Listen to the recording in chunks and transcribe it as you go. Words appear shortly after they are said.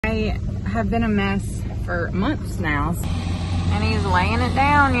I have been a mess for months now. And he's laying it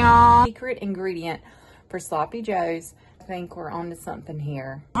down, y'all. Secret ingredient for Sloppy Joes. I think we're on to something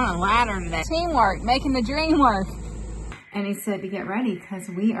here. On a ladder today. Teamwork, making the dream work. And he said to get ready because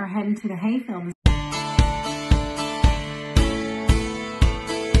we are heading to the hayfield.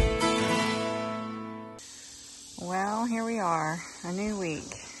 Well, here we are, a new week.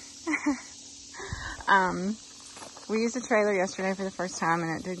 We used a trailer yesterday for the first time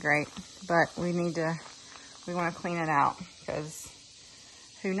and it did great, but we want to clean it out because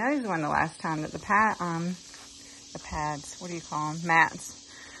who knows when the last time that the pads, what do you call them, mats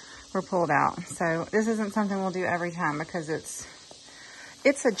were pulled out. So this isn't something we'll do every time because it's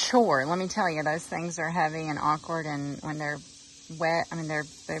a chore. Let me tell you, those things are heavy and awkward, and when they're wet, I mean, they're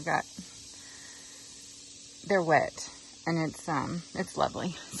wet, and it's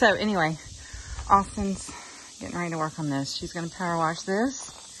lovely. So anyway, Austin's getting ready to work on this. She's going to power wash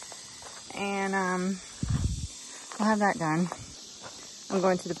this, and we'll have that done. I'm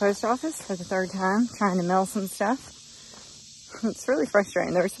going to the post office for the third time, trying to mail some stuff. It's really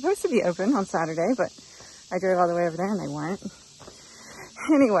frustrating. They were supposed to be open on Saturday, but I drove all the way over there and they weren't.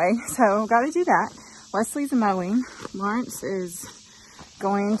 Anyway, so got to do that. Wesley's mowing. Lawrence is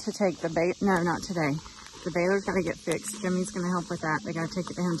going to take the no, not today. The baler's got to get fixed. Jimmy's going to help with that. They got to take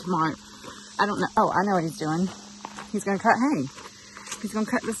it to him tomorrow. I don't know. Oh, I know what he's doing. He's going to cut hay. He's going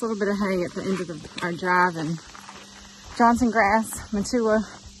to cut this little bit of hay at the end of our drive, and Johnson grass, Mantua,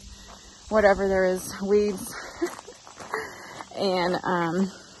 whatever there is, weeds. And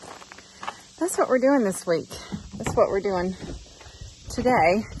that's what we're doing this week. That's what we're doing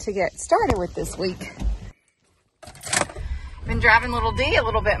today to get started with this week. Been driving little D a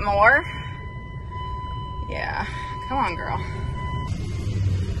little bit more. Yeah, come on, girl.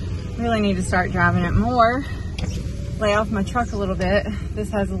 Really need to start driving it more. Lay off my truck a little bit. This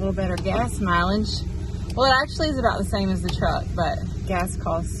has a little better gas mileage. Well, it actually is about the same as the truck, but gas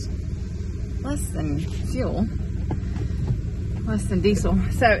costs less than fuel, less than diesel.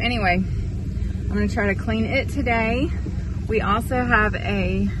 So anyway, I'm gonna try to clean it today. We also have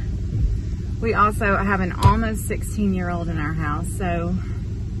an almost 16-year-old in our house. So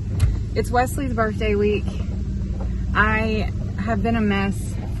it's Wesley's birthday week. I have been a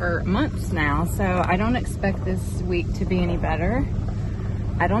mess for months now, so I don't expect this week to be any better.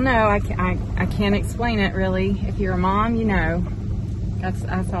 I don't know. I can't explain it really. If you're a mom, you know. That's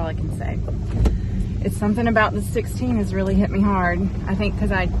all I can say. It's something about the 16 has really hit me hard. I think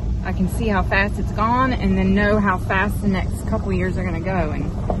because I can see how fast it's gone, and then know how fast the next couple years are going to go. And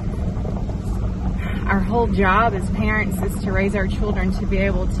our whole job as parents is to raise our children to be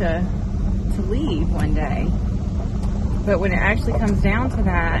able to leave one day. But when it actually comes down to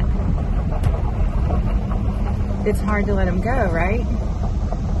that, it's hard to let them go, right?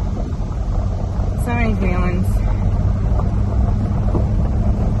 So many feelings.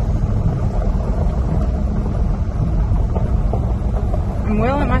 I'm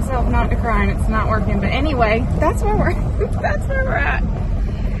willing myself not to cry, and it's not working. But anyway, that's where we're at.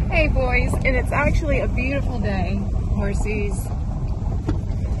 Hey boys, and it's actually a beautiful day, horsies.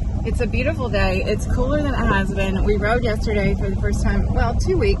 It's a beautiful day. It's cooler than it has been. We rode yesterday for the first time. Well,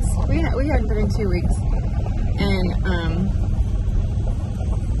 2 weeks. We hadn't been in 2 weeks, and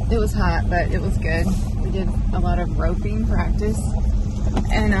it was hot, but it was good. We did a lot of roping practice,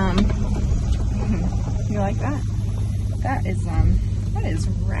 and you like that? That is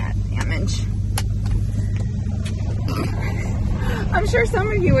rat damage. I'm sure some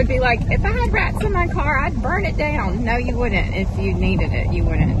of you would be like, if I had rats in my car, I'd burn it down. No, you wouldn't. If you needed it, you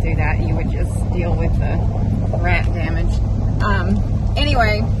wouldn't do that. You would just deal with the rat damage.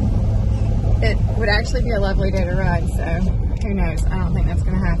 Anyway, it would actually be a lovely day to ride, so who knows? I don't think that's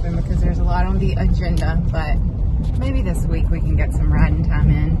going to happen because there's a lot on the agenda, but maybe this week we can get some riding time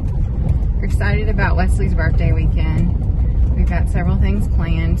in. We're excited about Wesley's birthday weekend. We've got several things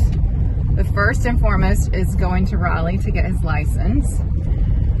planned. The first and foremost is going to Raleigh to get his license.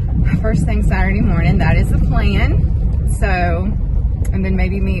 First thing Saturday morning, that is the plan. So, and then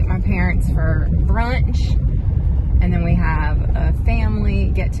maybe meet my parents for brunch. And then we have a family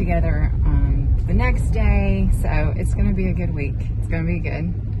get together on the next day. So it's going to be a good week. It's going to be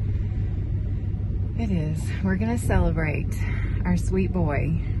good. It is. We're going to celebrate our sweet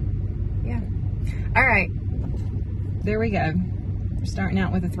boy. Yeah. All right. There we go. We're starting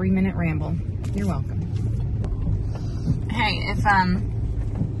out with a 3-minute ramble. You're welcome. Hey,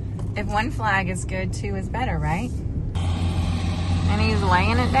 if one flag is good, 2 is better, right? And he's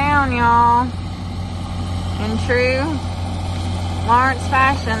laying it down, y'all. In true Lawrence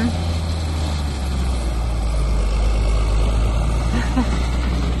fashion.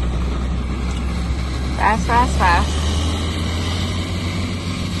 Fast, fast, fast.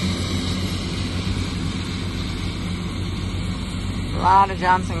 A lot of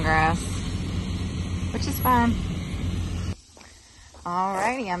Johnson grass, which is fine.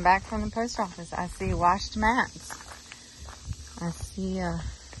 Alrighty, I'm back from the post office. I see washed mats. I see a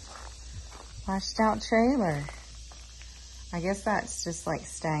washed out trailer. I guess that's just like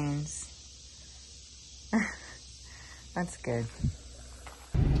stains. That's good.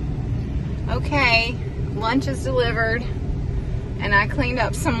 Okay, lunch is delivered, and I cleaned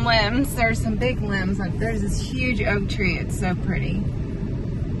up some limbs. There's some big limbs. Like there's this huge oak tree. It's so pretty,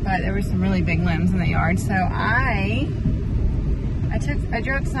 but there were some really big limbs in the yard. So I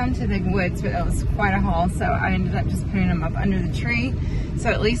drove some to the woods, but it was quite a haul. So I ended up just putting them up under the tree, so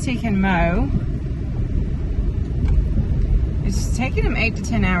at least he can mow. It's taking him 8 to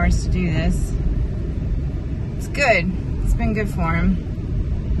 10 hours to do this. It's good. It's been good for him.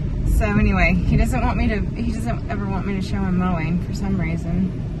 So anyway, he doesn't ever want me to show him mowing for some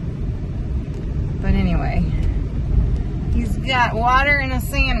reason. But anyway, he's got water and a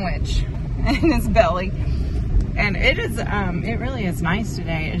sandwich in his belly. And it really is nice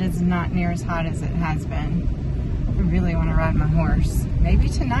today. It is not near as hot as it has been. I really want to ride my horse. Maybe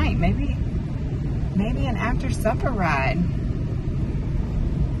tonight, maybe an after supper ride.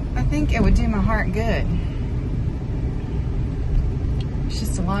 I think it would do my heart good. It's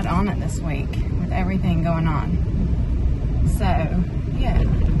just a lot on it this week with everything going on. So, yeah.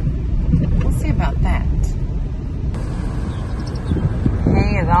 We'll see about that.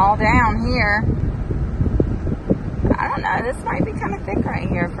 Hay is all down here. I don't know, this might be kind of thick right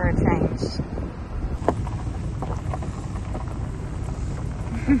here for a change.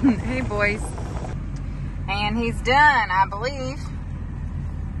 Hey, boys. And he's done, I believe.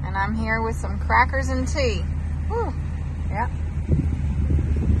 And I'm here with some crackers and tea. Whew. Yep.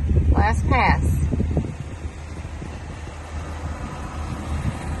 Last pass.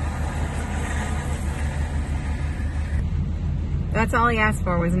 That's all he asked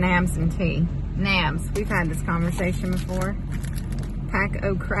for was nabs and tea. Nabs. We've had this conversation before. Pack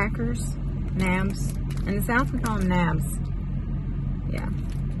o' crackers. Nabs. In the South we call them nabs. Yeah.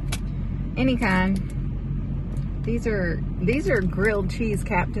 Any kind. These are grilled cheese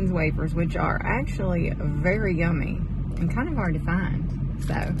Captain's wafers, which are actually very yummy and kind of hard to find.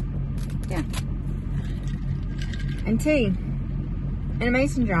 So, yeah. And tea in a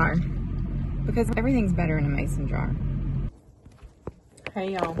mason jar, because everything's better in a mason jar.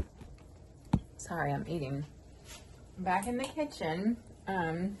 Hey y'all. Sorry, I'm eating. I'm back in the kitchen.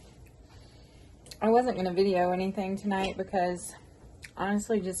 I wasn't gonna video anything tonight because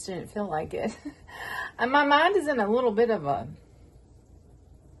honestly just didn't feel like it. And my mind is in a little bit of a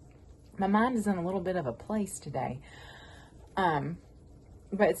place today.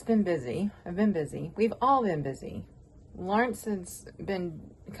 But it's been busy. I've been busy. We've all been busy. Lawrence has been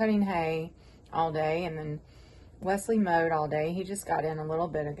cutting hay all day, and then Wesley mowed all day. He just got in a little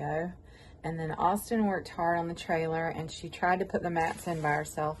bit ago. And then Austin worked hard on the trailer, and she tried to put the mats in by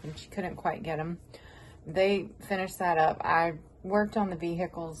herself, and she couldn't quite get them. They finished that up. I worked on the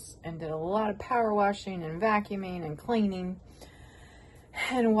vehicles and did a lot of power washing and vacuuming and cleaning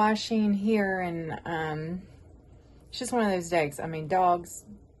and washing here. And it's just one of those days. I mean, dogs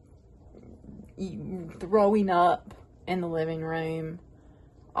throwing up in the living room,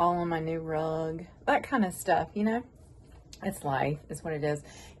 all on my new rug, that kind of stuff, you know? It's life. It's what it is.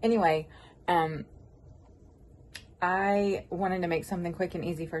 Anyway, I wanted to make something quick and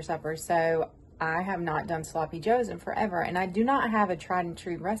easy for supper, so I have not done sloppy joes in forever, and I do not have a tried and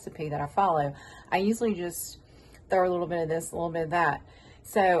true recipe that I follow. I usually just throw a little bit of this, a little bit of that.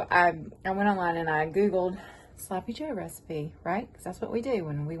 So I went online and I Googled sloppy joe recipe, right? Because that's what we do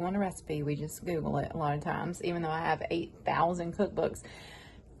when we want a recipe. We just Google it a lot of times, even though I have 8,000 cookbooks.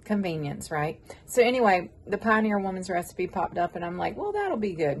 Convenience, right? So anyway, the Pioneer Woman's recipe popped up, and I'm like, well, that'll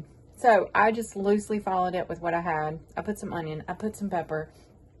be good. So I just loosely followed it with what I had. I put some onion, I put some pepper,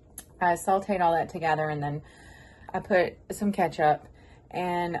 I sauteed all that together, and then I put some ketchup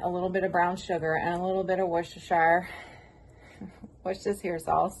and a little bit of brown sugar and a little bit of Worcestershire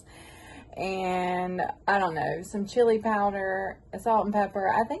sauce, and I don't know, some chili powder, salt and pepper.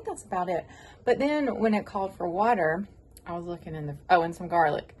 I think that's about it. But then when it called for water, I was looking in the, and some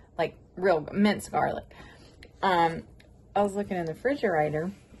garlic, like real minced garlic. I was looking in the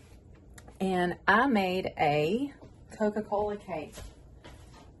refrigerator, and I made a Coca-Cola cake.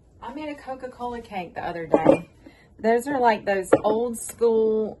 I made a Coca-Cola cake the other day. Those are like those old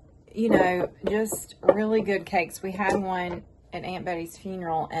school, you know, just really good cakes. We had one at Aunt Betty's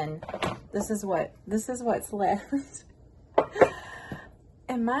funeral, and this is what's left.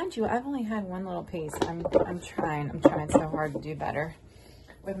 And mind you, I've only had one little piece. I'm trying so hard to do better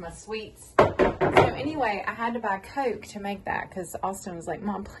with my sweets. So anyway, I had to buy Coke to make that because Austin was like,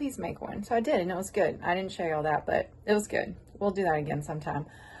 Mom, please make one. So I did, and it was good. I didn't show you all that, but it was good. We'll do that again sometime.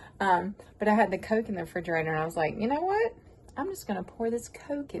 But I had the Coke in the refrigerator, and I was like, you know what? I'm just going to pour this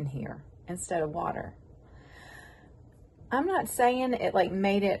Coke in here instead of water. I'm not saying it like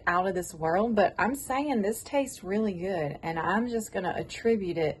made it out of this world, but I'm saying this tastes really good, and I'm just going to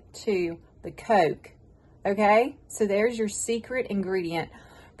attribute it to the Coke. Okay? So there's your secret ingredient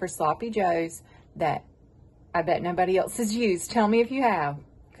for Sloppy Joe's that I bet nobody else has used. Tell me if you have,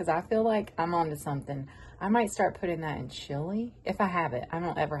 because I feel like I'm onto something. I might start putting that in chili if I have it. I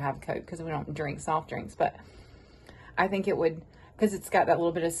don't ever have Coke because we don't drink soft drinks, but I think it would, because it's got that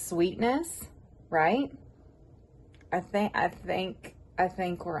little bit of sweetness, right? I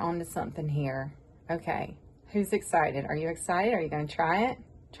think we're onto something here. Okay, who's excited? Are you excited? Are you going to try it?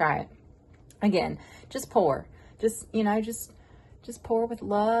 Try it. Again, just pour. Just, you know, just pour with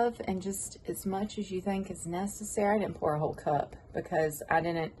love and just as much as you think is necessary. I didn't pour a whole cup because I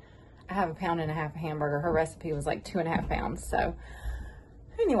have a pound and a half of hamburger. Her recipe was like 2.5 pounds. So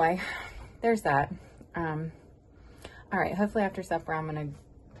anyway, there's that. All right, hopefully after supper, I'm going to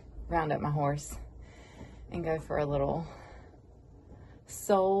round up my horse and go for a little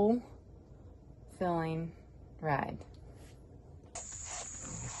soul-filling ride.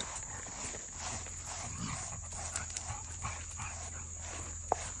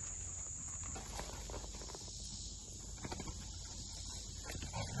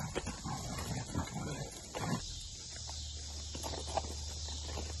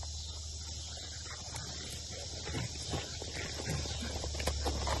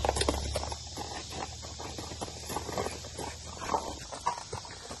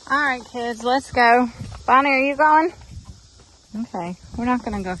 All right, kids, let's go. Bonnie, are you going? Okay, we're not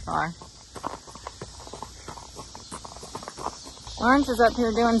going to go far. Lawrence is up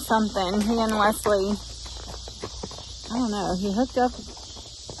here doing something. He and Wesley, I don't know, he hooked up.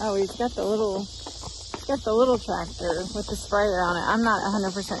 Oh, he's got the little tractor with the sprayer on it. I'm not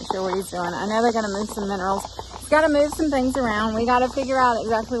 100% sure what he's doing. I know they got to move some minerals. He's got to move some things around. We got to figure out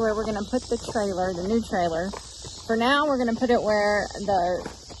exactly where we're going to put the trailer, the new trailer. For now, we're going to put it where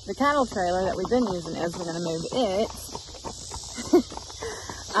the cattle trailer that we've been using is. We're going to move it.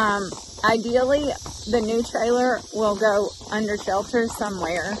 Ideally, the new trailer will go under shelter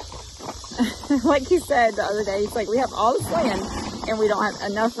somewhere. Like he said the other day, he's like, we have all this land and we don't have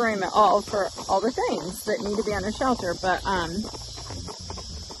enough room at all for all the things that need to be under shelter. But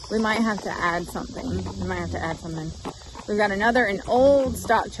we might have to add something. We've got an old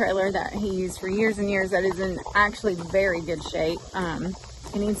stock trailer that he used for years and years that is in actually very good shape.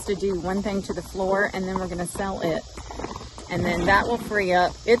 He needs to do one thing to the floor, and then we're going to sell it. And then that will free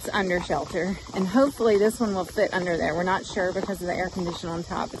up. It's under shelter. And hopefully this one will fit under there. We're not sure because of the air conditioner on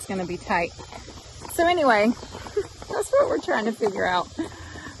top. It's going to be tight. So anyway, that's what we're trying to figure out.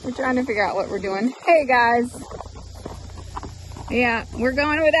 We're trying to figure out what we're doing. Hey, guys. Yeah, we're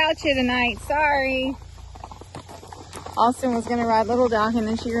going without you tonight. Sorry. Austin was going to ride Little Doc, and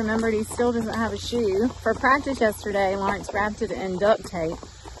then she remembered he still doesn't have a shoe. For practice yesterday, Lawrence wrapped it in duct tape.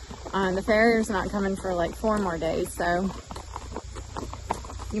 The farrier's not coming for like 4 more days, so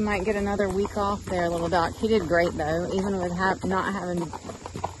you might get another week off there, Little Doc. He did great, though. Even with not having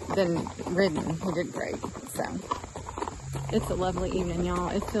been ridden, he did great. So it's a lovely evening, y'all.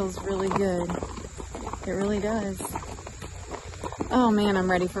 It feels really good. It really does. Oh man, I'm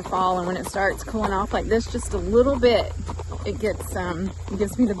ready for fall, and when it starts cooling off like this just a little bit, it gives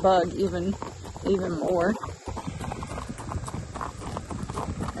me the bug even more.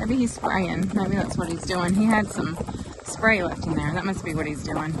 Maybe he's spraying. Maybe that's what he's doing. He had some spray left in there. That must be what he's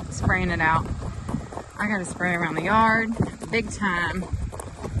doing, spraying it out. I got to spray around the yard, big time.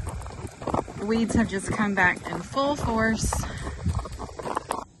 The weeds have just come back in full force.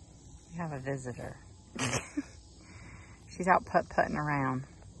 We have a visitor. She's out putt-putting around.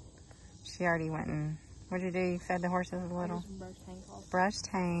 She already went and, what'd you do? You fed the horses a little? Brush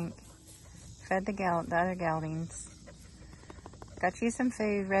tank. Fed the other geldings. Got you some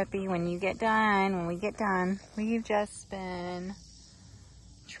food, Reppy, when we get done. We've just been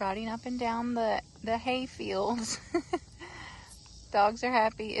trotting up and down the hay fields. Dogs are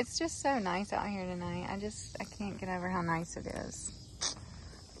happy. It's just so nice out here tonight. I can't get over how nice it is.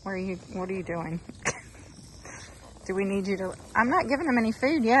 What are you doing? Do we need you to? I'm not giving him any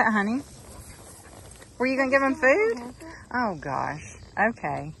food yet, honey. Were you going to give him food? Oh, gosh.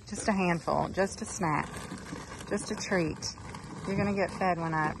 Okay. Just a handful. Just a snack. Just a treat. You're going to get fed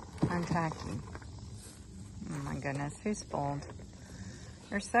when I unpack you. Oh, my goodness. Who's spoiled?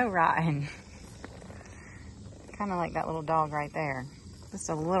 They're so rotten. Kind of like that little dog right there. Just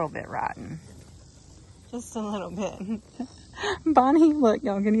a little bit rotten. Just a little bit. Bonnie, look,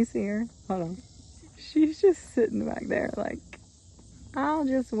 y'all, can you see her? Hold on. She's just sitting back there like, I'll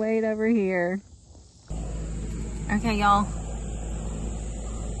just wait over here. Okay, y'all.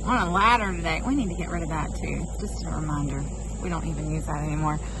 On a ladder today. We need to get rid of that too. Just a reminder. We don't even use that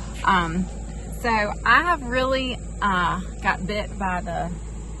anymore. So I have really got bit by the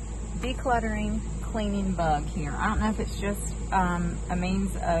decluttering, cleaning bug here. I don't know if it's just a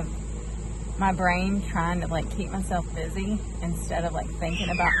means of my brain trying to like keep myself busy instead of like thinking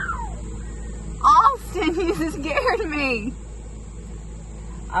about Austin. You scared me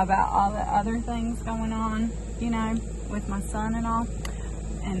about all the other things going on, you know, with my son and all,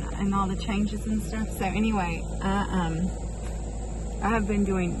 and all the changes and stuff. So anyway, I have been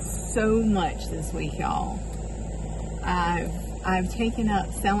doing so much this week, y'all. I've taken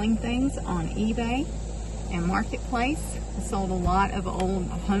up selling things on eBay and Marketplace. I sold a lot of old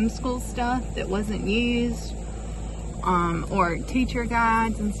homeschool stuff that wasn't used, or teacher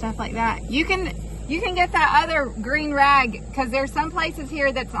guides and stuff like that. You can get that other green rag, because there's some places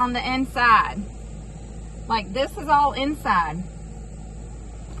here that's on the inside. Like this is all inside.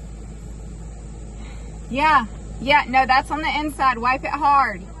 Yeah, no, that's on the inside. Wipe it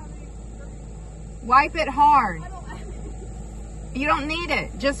hard. Wipe it hard. You don't need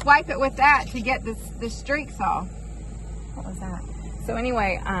it. Just wipe it with that to get the streaks off. What was that? So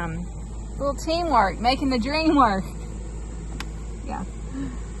anyway, little teamwork, making the dream work. Yeah.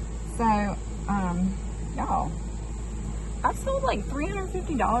 So, y'all, I've sold like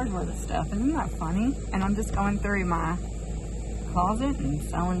 $350 worth of stuff. Isn't that funny? And I'm just going through my closet and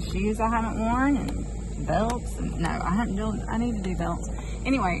selling shoes I haven't worn and belts. And no, I need to do belts.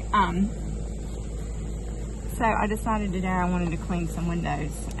 Anyway, so I decided today I wanted to clean some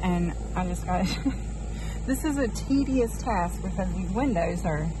windows, and I just got this is a tedious task because these windows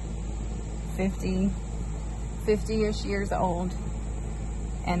are 50-ish years old,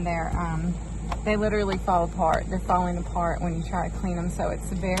 and they literally fall apart. They're falling apart when you try to clean them, so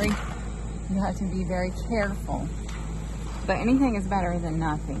you have to be very careful. But anything is better than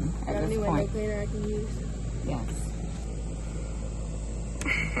nothing at this point. Window cleaner I can use? Yes.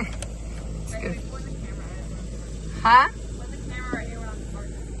 It's good. Huh? Put the camera right here when I'm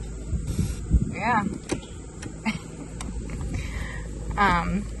recording. Yeah.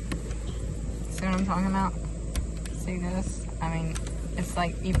 See what I'm talking about? See this? I mean, it's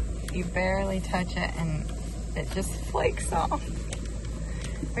like you barely touch it and it just flakes off.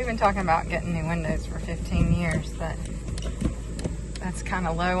 We've been talking about getting new windows for 15 years, but that's kind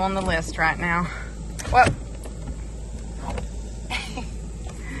of low on the list right now. Whoa.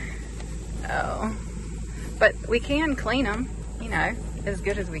 Oh. But we can clean them, you know, as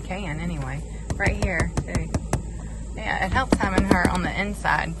good as we can anyway. Right here, too. Yeah, it helps having her on the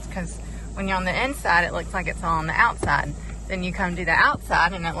inside, because when you're on the inside, it looks like it's all on the outside. Then you come to the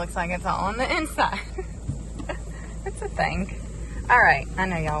outside, and it looks like it's all on the inside. It's a thing. All right, I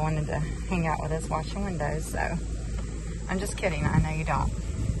know y'all wanted to hang out with us washing windows, so I'm just kidding. I know you don't.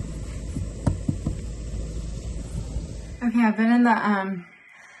 Okay, I've been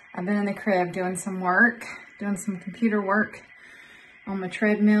in the crib doing some work. Doing some computer work on my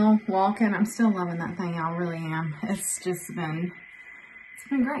treadmill, walking. I'm still loving that thing. I really am. It's been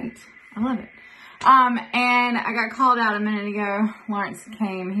great. I love it. And I got called out a minute ago. Lawrence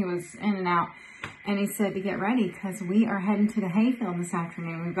came. He was in and out, and he said to get ready because we are heading to the hayfield this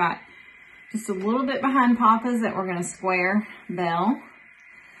afternoon. We've got just a little bit behind Papa's that we're going to square bale.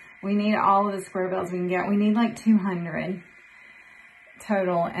 We need all of the square bales we can get. We need like 200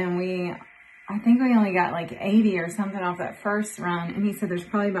 total, and I think we only got like 80 or something off that first run, and he said there's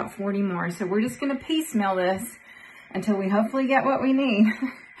probably about 40 more. So we're just going to piecemeal this until we hopefully get what we need.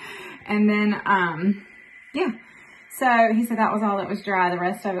 And then, yeah. So he said that was all that was dry. The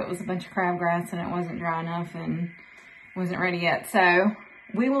rest of it was a bunch of crabgrass, and it wasn't dry enough and wasn't ready yet. So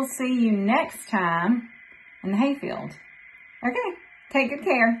we will see you next time in the hayfield. Okay, take good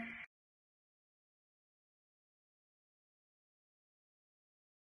care.